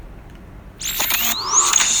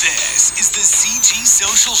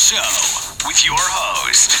Anti-Social Show with your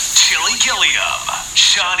host, Chilly Gilliam,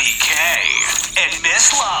 Shani K, and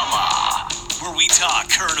Miss Lala, where we talk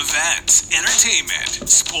current events, entertainment,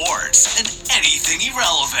 sports, and anything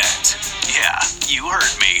irrelevant. Yeah, you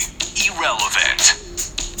heard me. Irrelevant.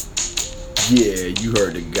 Yeah, you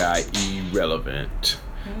heard the guy, irrelevant.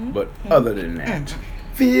 But other than that,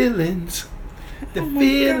 feelings. The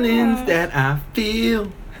feelings that I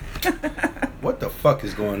feel. What the fuck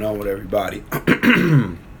is going on with everybody? I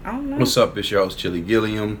don't know. What's up? It's your host, Chilly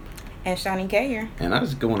Gilliam. And Shani K here. And I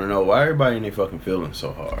just want to know why everybody in their fucking feeling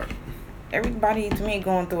so hard. Everybody, to me,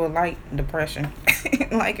 going through a light depression.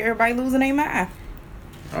 Like everybody losing their mind.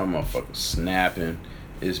 I'm motherfucking snapping.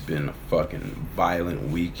 It's been a fucking violent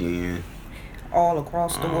weekend. All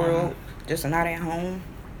across the world. Just not at home.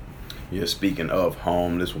 Yeah, speaking of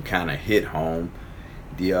home, this will kind of hit home.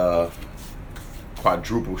 The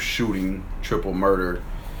quadruple shooting, triple murder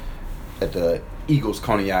at the Eagles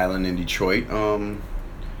Coney Island in Detroit.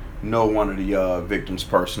 Know one of the victims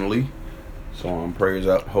personally, so prayers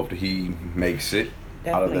up. Hope that he makes it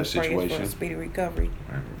out of that situation. Prayers for a speedy recovery.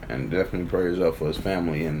 And definitely prayers up for his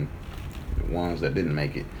family and the ones that didn't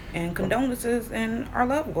make it. And condolences and our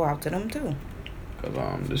love go out to them too.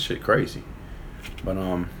 Cause this shit crazy. But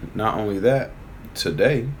not only that,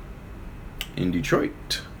 today in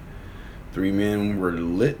Detroit, 3 men were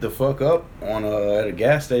lit the fuck up on at a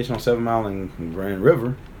gas station on 7 Mile and Grand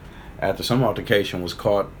River after some altercation was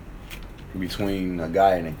caught between a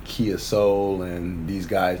guy in a Kia Soul and these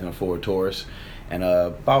guys in a Ford Taurus. And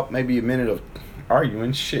about maybe a minute of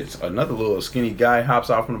arguing, shit, another little skinny guy hops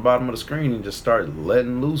off from the bottom of the screen and just starts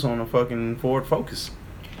letting loose on a fucking Ford Focus.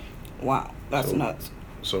 Wow, that's nuts.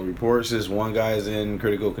 So reports is one guy is in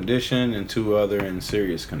critical condition and 2 other in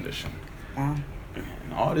serious condition. Wow.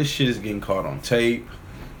 And all this shit is getting caught on tape.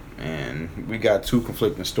 And we got 2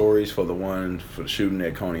 conflicting stories. For the shooting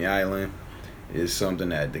at Coney Island is something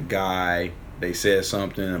that the guy, they said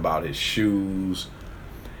something about his shoes.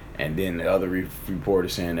 And then the other report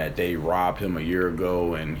is saying that they robbed him a year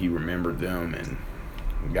ago and he remembered them and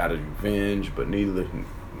got his revenge. But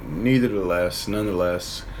nonetheless,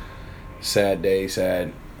 sad day,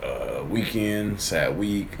 sad weekend, sad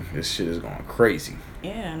week. This shit is going crazy.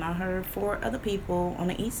 Yeah, and I heard 4 other people on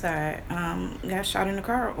the east side got shot in the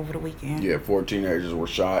car over the weekend. Yeah, 4 teenagers were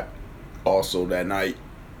shot also that night.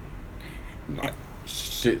 Like,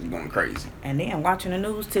 shit's going crazy. And then watching the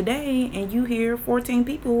news today, and you hear 14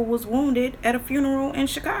 people was wounded at a funeral in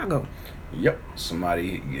Chicago. Yep,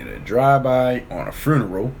 somebody get a drive-by on a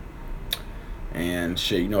funeral. And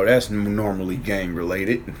shit, that's normally gang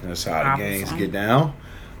related. That's how the gangs get down.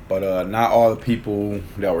 But not all the people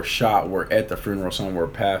that were shot were at the funeral. Some were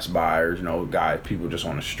pass-bys, people just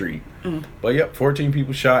on the street. But yep, 14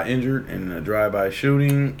 people shot, injured in a drive-by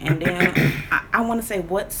shooting. And then I want to say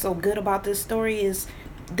what's so good about this story is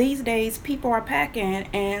these days people are packing,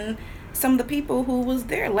 and some of the people who was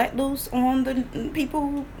there let loose on the people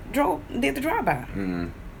who did the drive-by.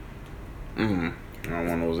 I don't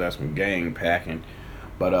want those, that's some gang packing.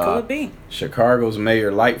 But could be. Chicago's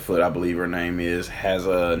Mayor Lightfoot, I believe her name is, has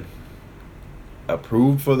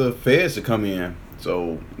approved for the feds to come in.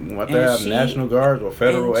 So what they have, National Guards or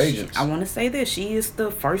federal agents. I want to say this, she is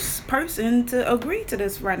the first person to agree to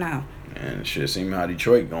this right now. And shit, seeing how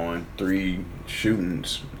Detroit going, 3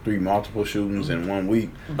 multiple shootings in 1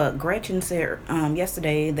 week. But Gretchen said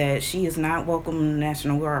yesterday that she is not welcome in the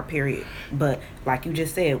National Guard, period. But like you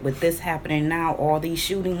just said, with this happening now, all these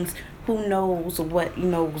shootings, who knows what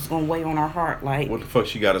was gonna weigh on our heart? Like, what the fuck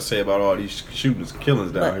she got to say about all these shootings,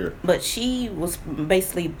 killings down here? But she was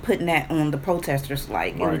basically putting that on the protesters,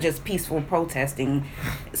 like right. It was just peaceful protesting.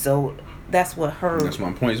 So that's what That's my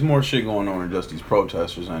point. There's more shit going on than just these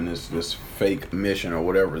protesters and this fake mission or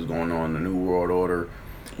whatever is going on in the New World Order.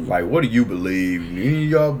 Like, what do you believe?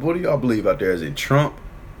 What do y'all believe out there? Is it Trump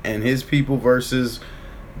and his people versus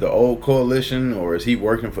the old coalition, or is he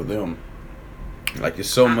working for them? Like, there's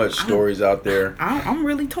so much stories out there. I'm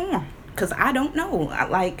really torn because I don't know.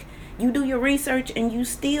 You do your research and you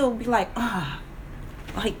still be like,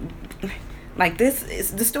 like this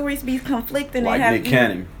is the stories be conflicting. Like Nick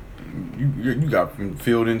Cannon, you got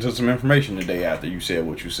filled into some information the day after you said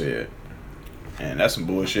what you said, and that's some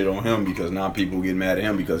bullshit on him because now people get mad at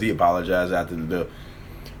him because he apologized after the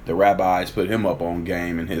rabbis put him up on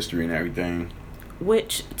game and history and everything.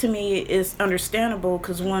 Which to me is understandable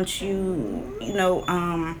because once you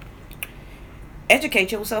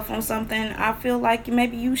educate yourself on something, I feel like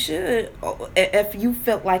maybe you should, if you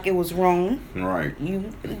felt like it was wrong, right?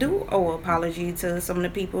 You do owe apology to some of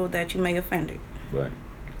the people that you may offended. Right.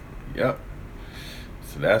 Yep.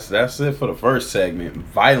 So that's it for the first segment.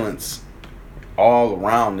 Violence all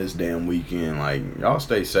around this damn weekend. Like, y'all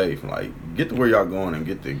stay safe. Like, get to where y'all going and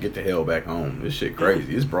get the hell back home. This shit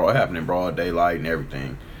crazy. It's happening broad daylight and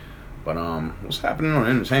everything. But what's happening on the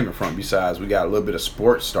entertainment front? Besides, we got a little bit of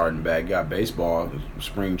sports starting back. Got baseball,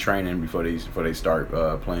 spring training before they start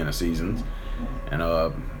playing the seasons, and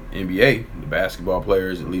NBA. The basketball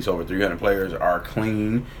players, at least over 300 players, are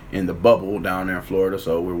clean in the bubble down there in Florida.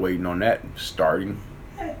 So we're waiting on that starting.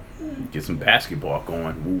 Get some basketball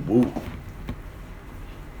going. Woo woo.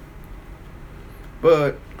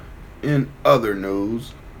 But in other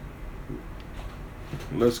news,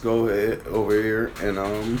 let's go ahead over here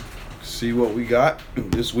and see what we got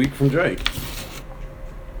this week from Jay.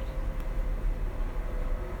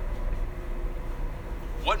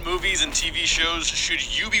 What movies and TV shows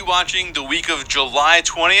should you be watching the week of July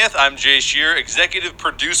 20th? I'm Jay Shear, executive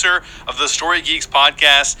producer of the Story Geeks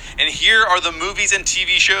podcast, and here are the movies and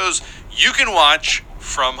TV shows you can watch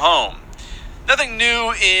from home. Nothing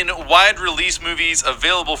new in wide release movies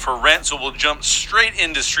available for rent, so we'll jump straight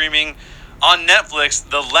into streaming. On Netflix,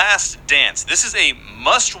 The Last Dance. This is a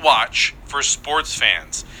must-watch for sports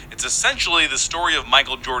fans. It's essentially the story of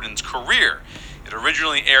Michael Jordan's career. It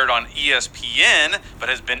originally aired on ESPN, but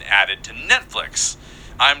has been added to Netflix.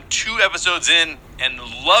 I'm 2 episodes in and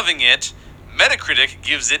loving it. Metacritic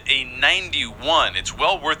gives it a 91. It's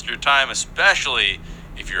well worth your time, especially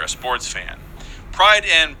if you're a sports fan. Pride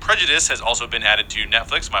and Prejudice has also been added to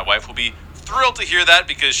Netflix. My wife will be thrilled to hear that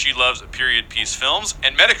because she loves period piece films.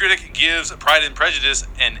 And Metacritic gives Pride and Prejudice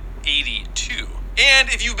an 82. And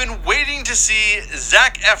if you've been waiting to see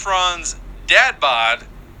Zac Efron's dad bod,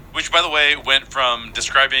 which by the way went from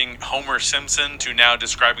describing Homer Simpson to now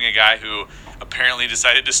describing a guy who apparently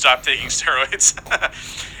decided to stop taking steroids.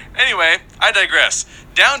 Anyway, I digress.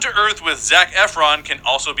 Down to Earth with Zac Efron can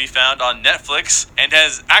also be found on Netflix and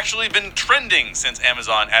has actually been trending since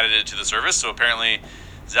Amazon added it to the service. So apparently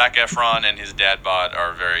Zac Efron and his dad bod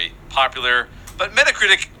are very popular, but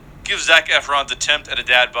Metacritic gives Zac Efron's attempt at a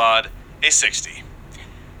dad bod a 60.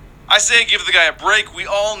 I say give the guy a break. We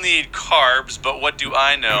all need carbs, but what do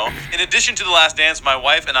I know? In addition to The Last Dance, my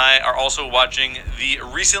wife and I are also watching the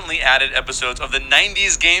recently added episodes of the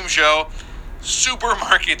 90s game show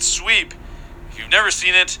Supermarket Sweep. If you've never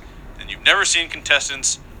seen it, then you've never seen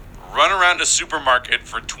contestants run around a supermarket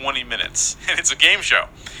for 20 minutes. And it's a game show.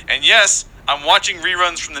 And yes, I'm watching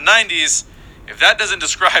reruns from the 90s. If that doesn't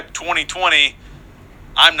describe 2020,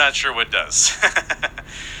 I'm not sure what does.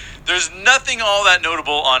 There's nothing all that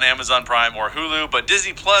notable on Amazon Prime or Hulu, but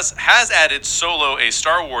Disney Plus has added Solo, a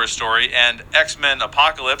Star Wars story, and X-Men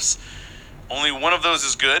Apocalypse. Only one of those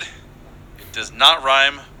is good. It does not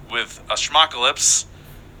rhyme with a schmocalypse.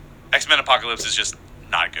 X-Men Apocalypse is just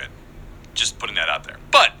not good. Just putting that out there.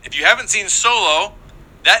 But if you haven't seen Solo,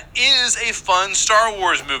 that is a fun Star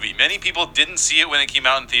Wars movie. Many people didn't see it when it came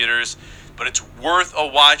out in theaters, but it's worth a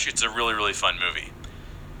watch. It's a really, really fun movie.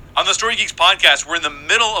 On the Story Geeks podcast, we're in the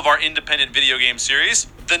middle of our independent video game series.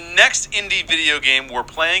 The next indie video game we're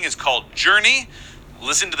playing is called Journey.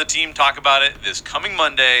 Listen to the team talk about it this coming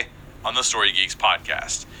Monday on the Story Geeks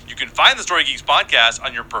podcast. You can find the Story Geeks podcast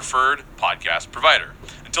on your preferred podcast provider.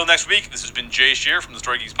 Until next week, this has been Jay Shear from the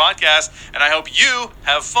Story Geeks podcast, and I hope you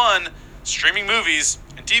have fun streaming movies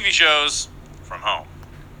and TV shows from home.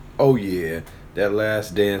 Oh yeah, that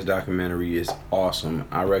Last Dance documentary is awesome.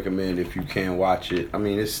 I recommend if you can watch it. I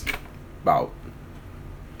mean, it's about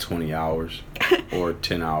 20 hours or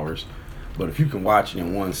 10 hours, but if you can watch it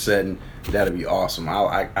in one setting, that'd be awesome.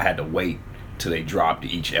 I had to wait till they dropped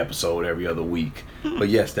each episode every other week. But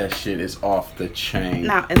yes, that shit is off the chain.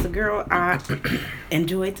 Now, as a girl, I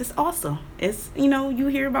enjoyed this also. It's, you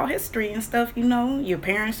hear about history and stuff, your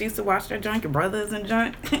parents used to watch their junk, your brothers and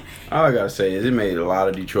junk. All I gotta say is it made a lot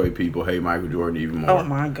of Detroit people hate Michael Jordan even more. Oh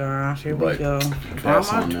my gosh, here we go.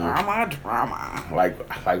 Drama.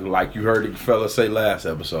 Like you heard the fella say last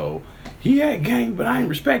episode. He had game, but I ain't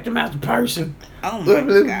respect him as a person. Oh my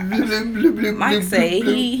God. Mike say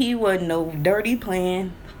he wasn't no dirty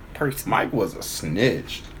playing person. Mike was a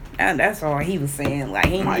snitch. And that's all he was saying. Like,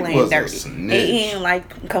 he ain't Mike playing was dirty. A snitch. He ain't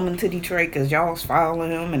like coming to Detroit because y'all was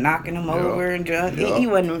following him and knocking him over and junk. He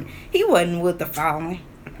wasn't with the following.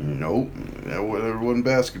 Nope. That wasn't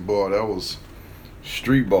basketball. That was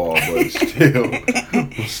street ball, but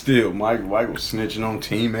still, Mike was snitching on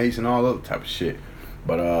teammates and all other type of shit.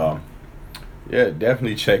 But yeah,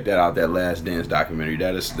 definitely check that out. That Last Dance documentary.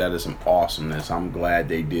 That is some awesomeness. I'm glad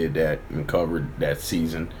they did that and covered that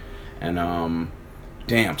season. And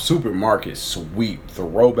Damn, Supermarket Sweep.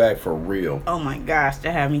 Throwback for real. Oh my gosh,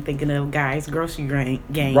 that had me thinking of guys' grocery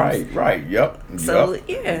games. Right. Yep. So yep.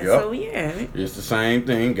 yeah. It's the same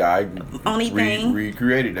thing. Guy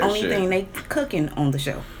recreated that only shit. thing they cooking on the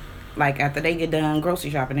show. Like after they get done grocery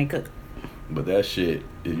shopping, they cook. But that shit,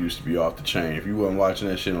 it used to be off the chain. If you wasn't watching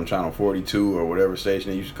that shit on Channel 42 or whatever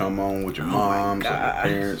station they used to come on with your moms or your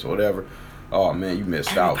parents or whatever, oh man, you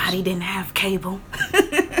missed out. Everybody didn't have cable.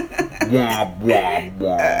 Womp, womp,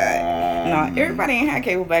 womp. No, everybody ain't had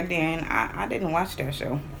cable back then. I didn't watch that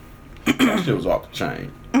show. That shit was off the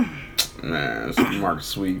chain. Man, Supermarket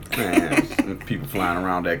Sweep. Man, people flying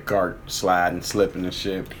around that cart, sliding, slipping and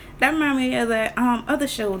shit. That reminded me of that other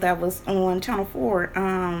show that was on Channel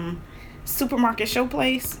 4. Supermarket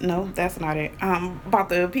Showplace. No, that's not it. About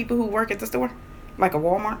the people who work at the store, like a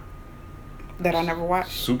Walmart, that I never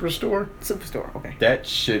watched. Superstore, okay. That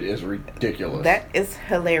shit is ridiculous. That is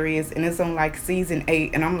hilarious, and it's on like season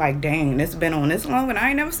 8, and I'm like, dang, it's been on this long, and I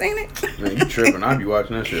ain't never seen it. Man, you tripping? I be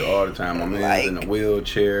watching that shit all the time. My man's in a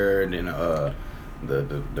wheelchair, and then the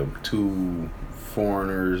two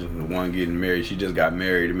foreigners and the one getting married. She just got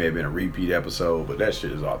married. It may have been a repeat episode, but that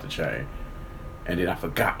shit is off the chain. And then I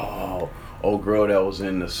forgot, old girl that was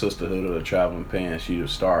in the Sisterhood of the Traveling Pants. She the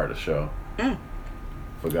star of the show.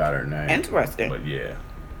 Forgot her name. Interesting. But yeah.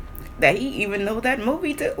 That he even know that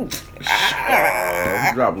movie too.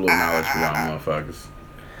 Drop a little knowledge for y'all motherfuckers.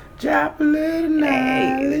 Drop a little knowledge.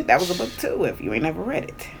 Hey, that was a book too if you ain't never read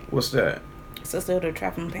it. What's that? Sisterhood of the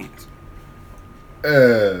Traveling Pants.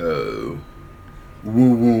 Oh.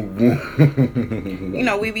 Woo, woo, woo. You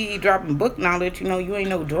know, we be dropping book knowledge. You know, you ain't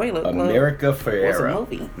no Joy Luck Club. America Ferrera.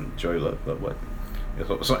 What's a movie? Joy Luck Club, what?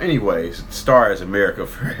 So anyways, stars America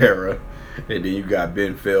Ferrera. And then you got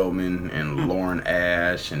Ben Feldman and Lauren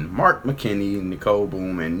Ash and Mark McKinney and Nicole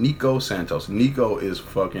Boom and Nico Santos. Nico is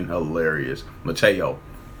fucking hilarious. Mateo,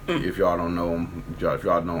 if y'all don't know him, if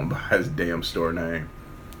y'all know him by his damn store name.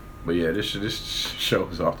 But yeah, this show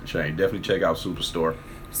is off the chain. Definitely check out Superstore.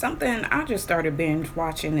 Something I just started binge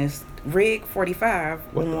watching is Rig 45.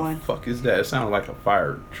 What the fuck is that? It sounds like a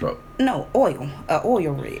fire truck. No,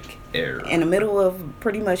 oil rig. Air. In the middle of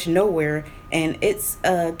pretty much nowhere, and it's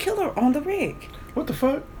a killer on the rig. What the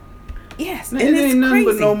fuck? Yes, Man, and it it's ain't nothing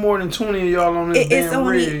crazy. but no more than 20 of y'all on this damn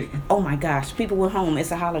rig. Oh my gosh, people went home.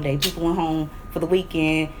 It's a holiday. People went home for the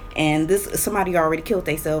weekend, and somebody already killed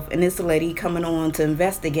themselves, and this lady coming on to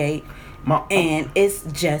investigate, and it's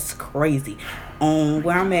just crazy. On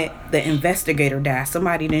where I'm at, the investigator died.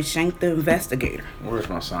 Somebody done shanked the investigator. Where's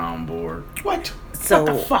my soundboard? What? So,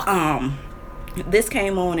 what the fuck? This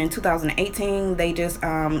came on in 2018. They just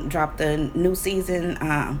dropped the new season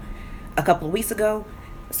a couple of weeks ago.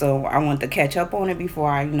 So I wanted to catch up on it before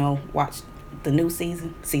I, watch the new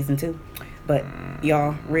season 2. But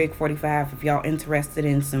y'all, Rig 45, if y'all interested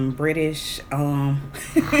in some British oil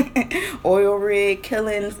rig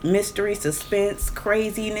killings, mystery, suspense,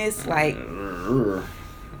 craziness, like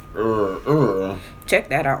check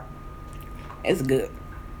that out. It's good.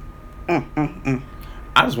 I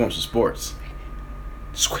just want some sports.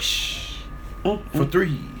 Squish. For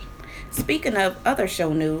 3. Speaking of other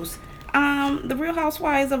show news, the Real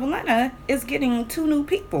Housewives of Atlanta is getting 2 new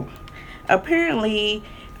people. Apparently,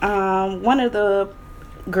 one of the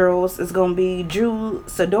girls is going to be Drew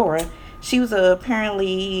Sidora. She was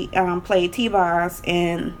apparently played T-Boz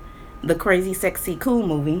in the Crazy Sexy Cool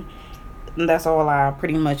movie. And that's all I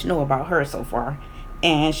pretty much know about her so far.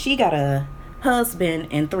 And she got a husband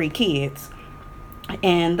and 3 kids.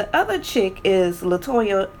 And the other chick is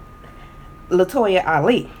Latoya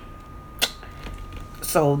Ali.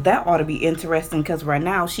 So that ought to be interesting because right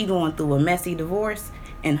now she going through a messy divorce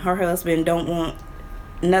and her husband don't want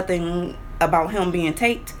nothing about him being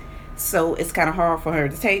taped. So it's kind of hard for her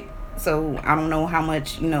to tape. So I don't know how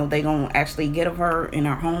much, they going to actually get of her in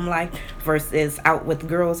her home life versus out with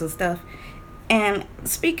girls and stuff. And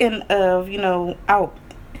speaking of, out,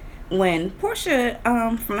 when Portia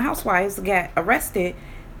from the Housewives got arrested,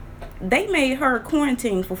 they made her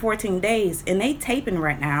quarantine for 14 days, and they taping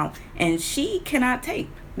right now, and she cannot tape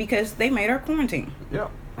because they made her quarantine. Yep.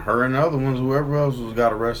 Her and the other ones, whoever else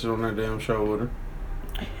got arrested on that damn show with her.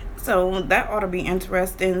 So that ought to be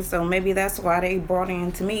interesting. So maybe that's why they brought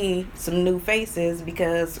in, to me, some new faces,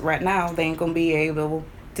 because right now they ain't going to be able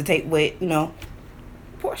to tape with,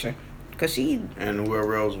 Portia. Because she... And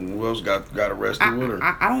who else got arrested with her?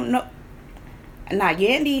 I don't know. Now,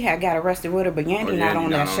 Yandy had got arrested with her, but Yandy not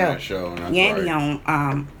on that show. That's Yandy right.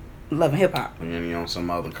 on Love and Hip Hop. Yandy on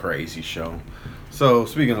some other crazy show. So,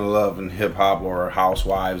 speaking of love and hip hop or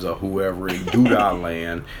housewives or whoever in Doodah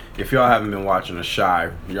land, if y'all haven't been watching The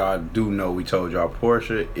Shy, y'all do know we told y'all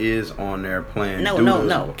Portia is on there playing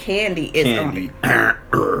No. Candy is on it.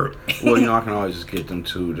 Well, I can always just get them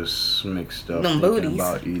two just mixed up. Them thinking booties.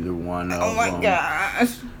 about either one of them. Oh my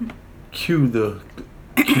gosh. Cue the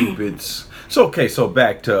Cupids. So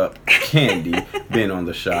back to Candy being on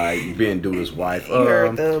The Shy, being Duda's wife. You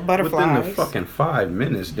heard the butterflies. Within the fucking 5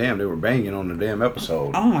 minutes, damn, they were banging on the damn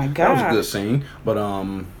episode. Oh my god. That was a good scene. But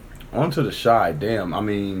on to The Shy, damn. I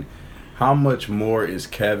mean, how much more is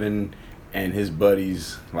Kevin and his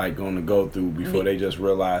buddies like going to go through before they just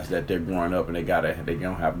realize that they're growing up and they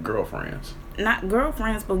gonna have girlfriends? Not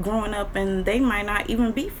girlfriends, but growing up, and they might not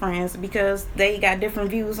even be friends because they got different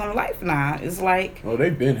views on life now. It's like, well,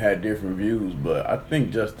 they've been had different views, but I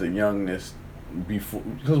think just the youngness before,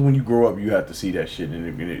 because when you grow up, you have to see that shit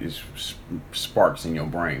and it sparks in your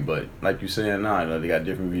brain. But like you said, now they got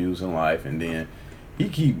different views in life, and then he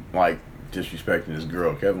keep like disrespecting this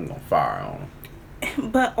girl. Kevin gonna fire on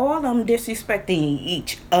him. but all of them disrespecting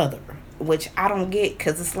each other, which I don't get,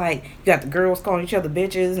 because it's like, you got the girls calling each other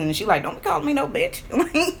bitches, and she like, don't call me no bitch.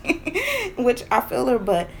 Which I feel her,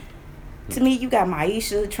 but to me, you got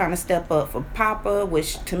Maisha trying to step up for Papa,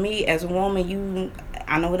 which to me, as a woman,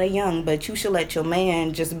 I know they're young, but you should let your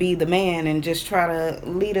man just be the man and just try to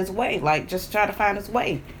lead his way, like, just try to find his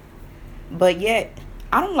way. But yet,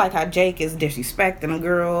 I don't like how Jake is disrespecting a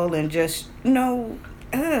girl and just,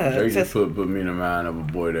 Jake just put me in the mind of a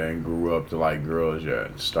boy that ain't grew up to like girls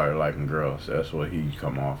yet. Started liking girls. That's what he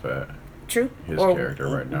come off at. True. His character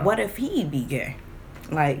right now. What if he be gay?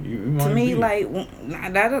 Like, You to might me, be. like,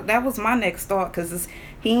 that was my next thought, because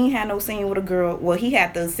he ain't had no scene with a girl. Well, he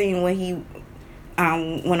had the scene when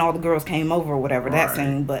when all the girls came over or whatever, that Right.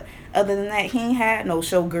 scene. But other than that, he ain't had no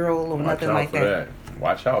showgirl or nothing like that.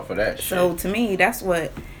 Watch out for that shit. So to me, that's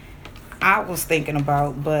what I was thinking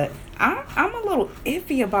about. But I'm a little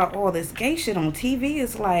iffy about all this gay shit on TV.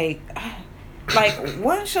 It's like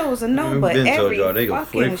one show is a no, but every they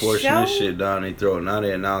fucking forcing show. this shit down their throat. Now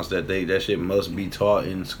they announced that that shit must be taught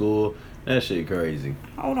in school. That shit crazy.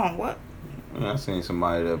 Hold on, what? I seen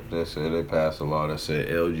somebody that said they passed a law that said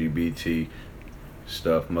LGBT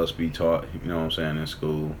stuff must be taught. You know what I'm saying, in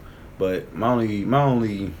school. But my only.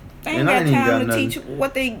 They ain't And I got ain't even time got to nothing. teach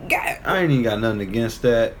what they got. I ain't even got nothing against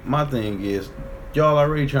that. My thing is, y'all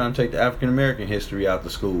already trying to take the African American history out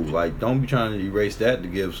the school. Like, don't be trying to erase that to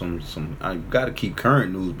give some. I got to keep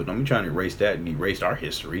current news, but don't be trying to erase that and erase our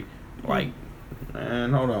history. Like,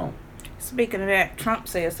 man, hold on. Speaking of that, Trump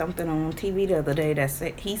said something on TV the other day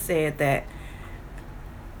that he said that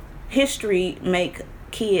history make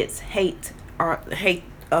kids hate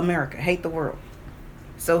America, hate the world.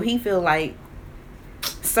 So he feel like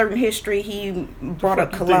certain history, he brought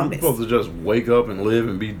up Columbus. You're supposed to just wake up and live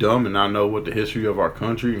and be dumb and not know what the history of our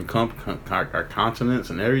country and our continents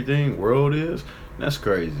and everything, world is? That's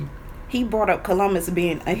crazy. He brought up Columbus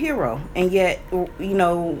being a hero, and yet,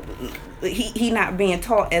 he not being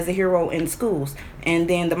taught as a hero in schools. And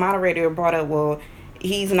then the moderator brought up, well,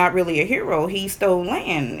 he's not really a hero. He stole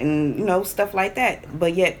land and, stuff like that.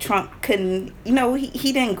 But yet Trump couldn't,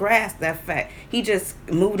 he didn't grasp that fact. He just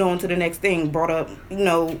moved on to the next thing, brought up,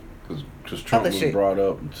 Because Trump was shit. brought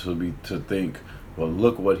up to think, well,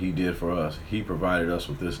 look what he did for us. He provided us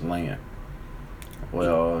with this land.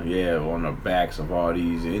 Well, yeah, on the backs of all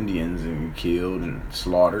these Indians and killed and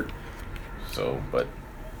slaughtered. So, but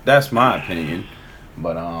that's my opinion.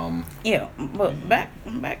 But yeah, but back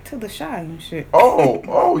to the Shy and shit.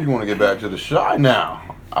 Oh, you want to get back to the Shy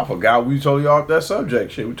now? I forgot we told you off that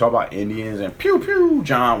subject. Shit, we talk about Indians and pew pew,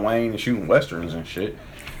 John Wayne and shooting westerns and shit.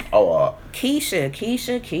 Keisha,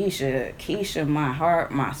 my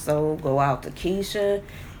heart, my soul go out to Keisha.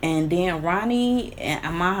 And then Ronnie,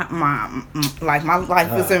 and my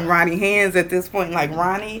life is in Ronnie's hands at this point. Like,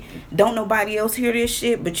 Ronnie, don't nobody else hear this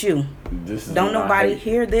shit but you. Don't nobody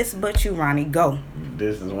hear this but you, Ronnie. Go.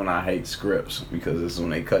 This is when I hate scripts, because this is when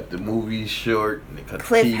they cut the movies short, they cut the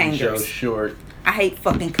TV Cliffhangers. shows short. I hate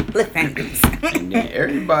fucking cliffhangers. And then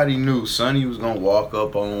everybody knew Sonny was gonna walk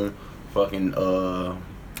up on fucking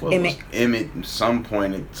Emmett. Emmett at some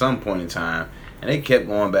point in time. And they kept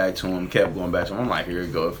going back to him. I'm like, here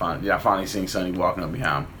it go. I finally seen Sonny walking up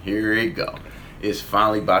behind him. Here it go. It's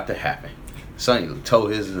finally about to happen. Sonny told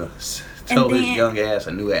his young ass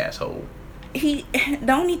a new asshole. The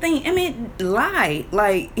only thing, Emmett lied.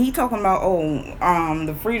 Like, he talking about,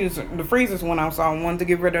 the freezers went outside and wanted to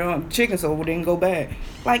get rid of the chicken so it didn't go bad.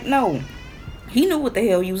 Like, no. He knew what the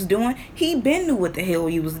hell he was doing. He been knew what the hell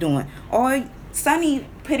he was doing. Sonny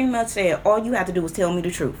pretty much said, all you have to do is tell me the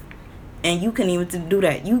truth. And you couldn't even do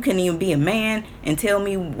that. You couldn't even be a man and tell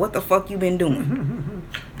me what the fuck you been doing.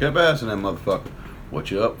 Kept asking that motherfucker,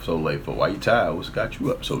 what you up so late for? Why you tired? What's got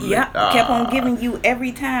you up so late? Yeah, kept on giving you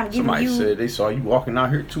every time. Somebody said they saw you walking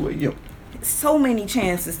out here at 2 a.m. So many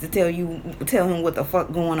chances to tell him what the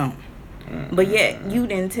fuck going on. But yet, you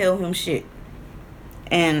didn't tell him shit.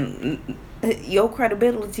 And your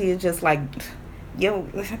credibility is just like... Yo,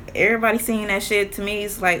 everybody seeing that shit. To me,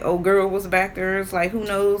 it's like, oh, girl was back there. It's like, who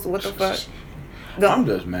knows what the fuck. I'm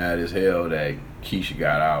just mad as hell that Keisha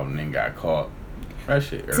got out and then got caught. That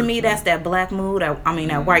shit to me, that's that black mood.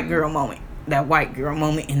 That white girl moment. That white girl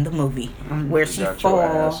moment in the movie where she got your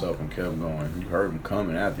ass up and kept going. You heard him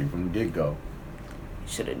coming after you from the get-go.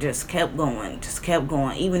 Should have just kept going. Just kept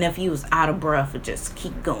going. Even if you was out of breath, just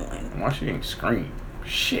keep going. Why she ain't scream?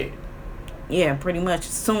 Shit. Yeah, pretty much. As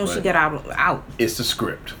soon as she got out. It's a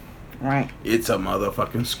script. Right. It's a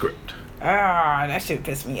motherfucking script. That shit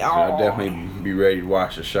pissed me off. So I'll definitely be ready to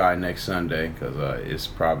watch The Shy next Sunday because it's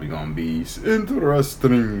probably going to be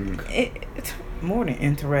interesting. It's more than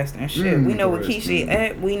interesting shit. We know where Keisha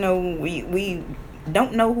at. We know we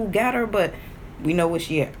don't know who got her, but we know where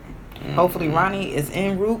she at. Hopefully Ronnie is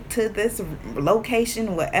en route to this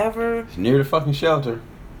location, whatever. It's near the fucking shelter.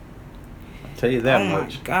 Tell you that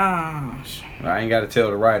much. Oh my gosh. I ain't got to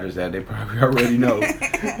tell the writers that. They probably already know.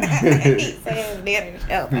 He said near the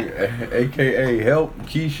shelter. AKA help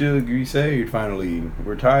Keisha be saved finally.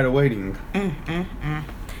 We're tired of waiting. And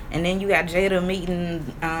then you got Jada meeting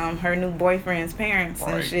her new boyfriend's parents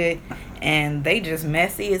and shit. And they just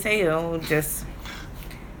messy as hell. Just...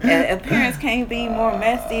 if parents can't be more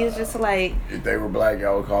messy, it's just like... If they were black,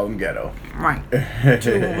 y'all would call them ghetto. Right.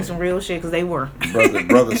 Two of them was some real shit, because they were.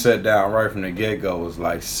 Brother sat down right from the get-go, was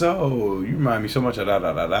like, so, you remind me so much of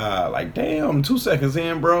da-da-da-da. Like, damn, 2 seconds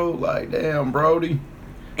in, bro. Like, damn, Brody.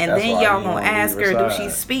 And that's then y'all gonna ask her, do she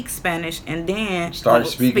speak Spanish? And then... Start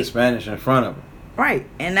speaking Spanish in front of her. Right.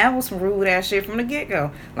 And that was some rude-ass shit from the get-go.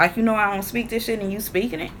 Like, I don't speak this shit, and you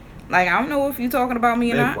speaking it. Like, I don't know if you talking about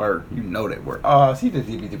me or not. They were. You know they were. Oh, see the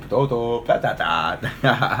potato.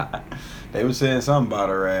 They were saying something about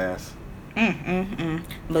her ass.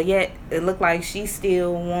 But yet, it looked like she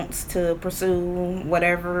still wants to pursue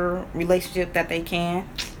whatever relationship that they can.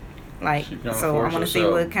 Like, so I want to see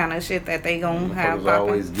what kind of shit that they gonna have.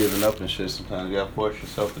 Always giving up and shit. Sometimes you gotta force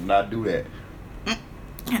yourself to not do that.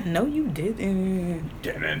 No, you didn't.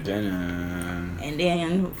 And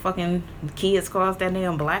then fucking kids caused that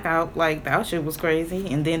damn blackout. Like, that shit was crazy.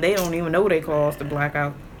 And then they don't even know they caused the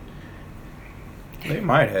blackout. They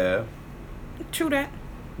might have. True that.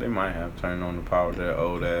 They might have turned on the power to that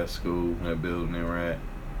old ass school, that building they were at.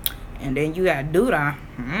 And then you got Duda.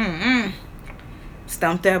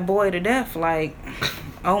 Stumped that boy to death. Like,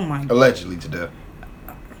 oh my God. Allegedly to death.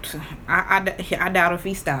 I doubt if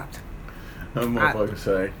he stopped. That motherfucker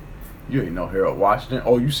say, you ain't no Harold Washington.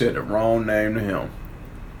 Oh, you said the wrong name to him.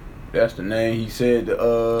 That's the name he said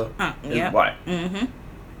to his wife.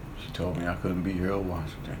 She told me I couldn't be Harold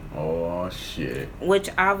Washington. Oh shit. Which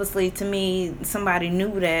obviously to me somebody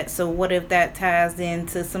knew that. So what if that ties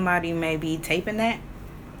into somebody maybe taping that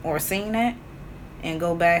or seeing that and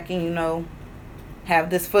go back and have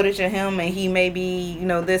this footage of him and he maybe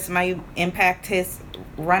this might impact his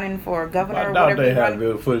running for governor or whatever. I doubt they have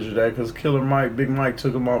good footage of that because Killer Mike, Big Mike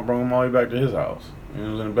took him out, brought him all the way back to his house. He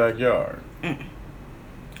was in the backyard.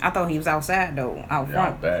 I thought he was outside though, out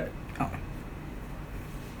front. Out back. Oh.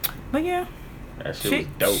 But yeah. That shit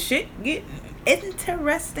was dope. Shit get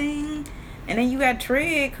interesting. And then you got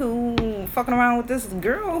Trig who fucking around with this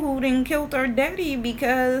girl who didn't kill her daddy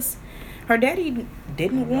because her daddy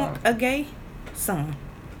didn't want a gay son.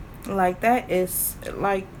 Like that is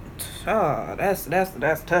like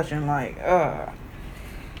that's touching. Like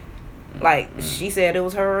she said it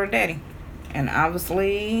was her or her daddy, and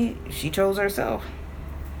obviously she chose herself.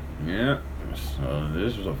 Yeah. So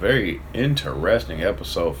this was a very interesting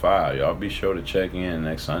episode 5. Y'all be sure to check in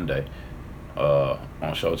next Sunday on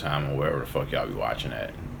Showtime or wherever the fuck y'all be watching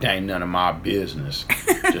at. That ain't none of my business.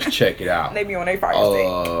 Just check it out. They be on their fire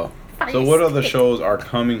stick. So what other shows are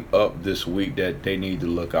coming up this week that they need to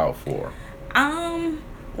look out for?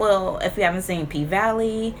 Well, if you haven't seen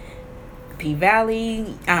P-Valley,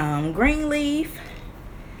 Greenleaf.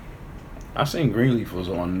 I seen Greenleaf was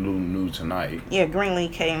on new tonight. Yeah,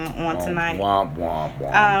 Greenleaf came on tonight. Womp womp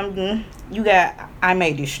womp. You got I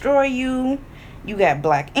May Destroy You. You got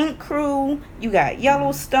Black Ink Crew. You got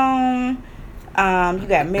Yellowstone. You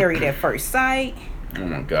got Married at First Sight. Oh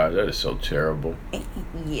my god, that is so terrible.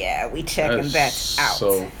 Yeah, we checking that out.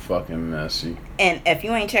 So fucking messy. And if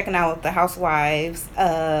you ain't checking out the Housewives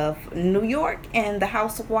of New York and the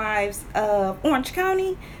Housewives of Orange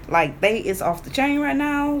County, like they is off the chain right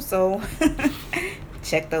now. So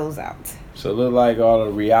check those out. So it look like all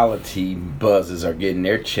the reality buzzes are getting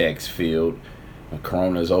their checks filled.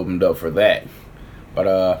 Corona's opened up for that.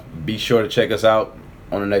 But be sure to check us out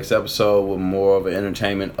on the next episode with more of an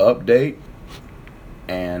entertainment update.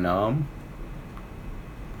 And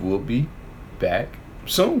we'll be back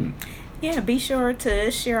soon. Yeah, be sure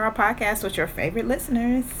to share our podcast with your favorite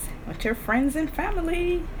listeners, with your friends and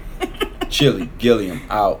family. Chilly Gilliam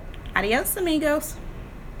out. Adios, amigos.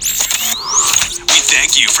 We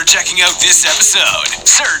thank you for checking out this episode.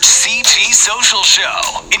 Search CG Social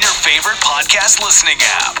Show in your favorite podcast listening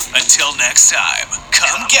app. Until next time,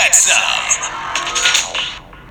 come get some.